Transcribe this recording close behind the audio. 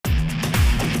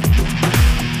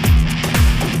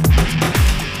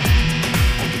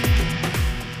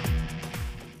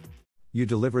You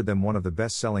delivered them one of the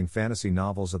best-selling fantasy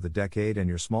novels of the decade, and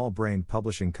your small-brained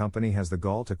publishing company has the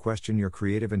gall to question your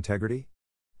creative integrity?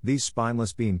 These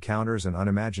spineless bean counters and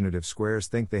unimaginative squares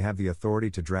think they have the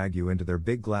authority to drag you into their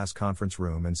big glass conference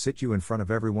room and sit you in front of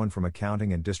everyone from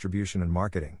accounting and distribution and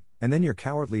marketing, and then your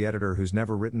cowardly editor who's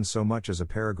never written so much as a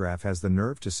paragraph has the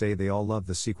nerve to say they all love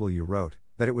the sequel you wrote,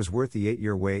 that it was worth the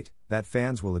 8-year wait, that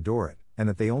fans will adore it, and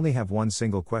that they only have one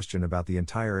single question about the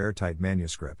entire airtight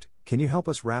manuscript. Can you help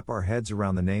us wrap our heads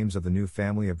around the names of the new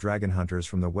family of dragon hunters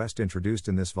from the West introduced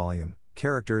in this volume,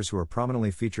 characters who are prominently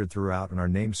featured throughout and are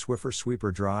named Swiffer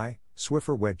Sweeper Dry,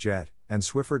 Swiffer Wet Jet, and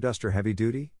Swiffer Duster Heavy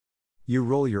Duty? You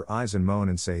roll your eyes and moan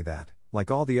and say that, like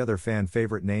all the other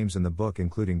fan-favorite names in the book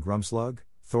including Grumslug,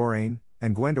 Thorain,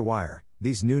 and Gwendawire,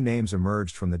 these new names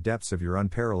emerged from the depths of your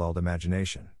unparalleled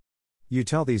imagination. You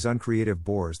tell these uncreative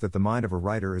bores that the mind of a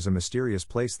writer is a mysterious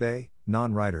place they,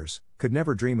 non-writers, could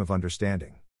never dream of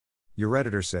understanding. Your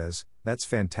editor says, "That's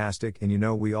fantastic, and you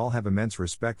know we all have immense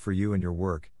respect for you and your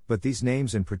work, but these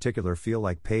names in particular feel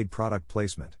like paid product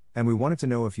placement, and we wanted to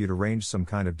know if you'd arranged some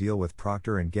kind of deal with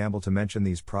Procter & Gamble to mention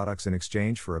these products in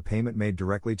exchange for a payment made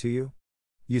directly to you?"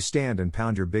 You stand and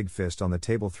pound your big fist on the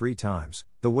table 3 times,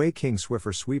 the way King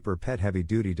Swiffer Sweeper Pet Heavy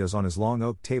Duty does on his long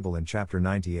oak table in chapter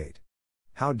 98.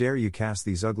 "How dare you cast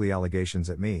these ugly allegations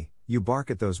at me," you bark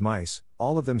at those mice,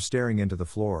 all of them staring into the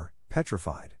floor,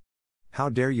 petrified. "How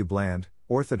dare you bland,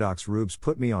 orthodox rubes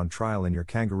put me on trial in your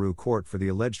kangaroo court for the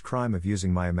alleged crime of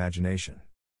using my imagination.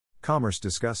 Commerce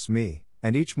disgusts me,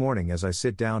 and each morning as I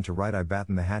sit down to write I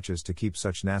batten the hatches to keep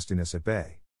such nastiness at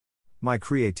bay. My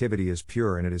creativity is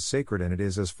pure and it is sacred, and it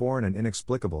is as foreign and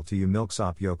inexplicable to you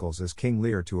milksop yokels as King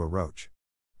Lear to a roach.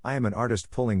 I am an artist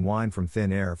pulling wine from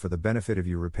thin air for the benefit of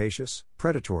you rapacious,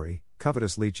 predatory,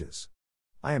 covetous leeches.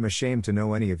 I am ashamed to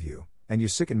know any of you, and you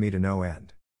sicken me to no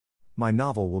end. My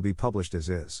novel will be published as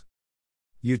is."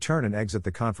 You turn and exit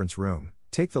the conference room,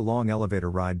 take the long elevator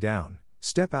ride down,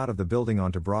 step out of the building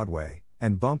onto Broadway,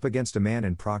 and bump against a man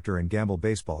in Procter & Gamble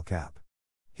baseball cap.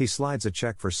 He slides a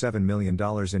check for $7 million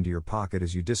into your pocket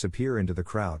as you disappear into the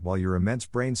crowd while your immense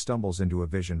brain stumbles into a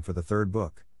vision for the 3rd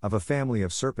book, of a family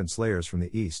of serpent slayers from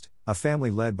the East, a family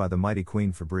led by the mighty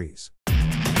Queen Febreze.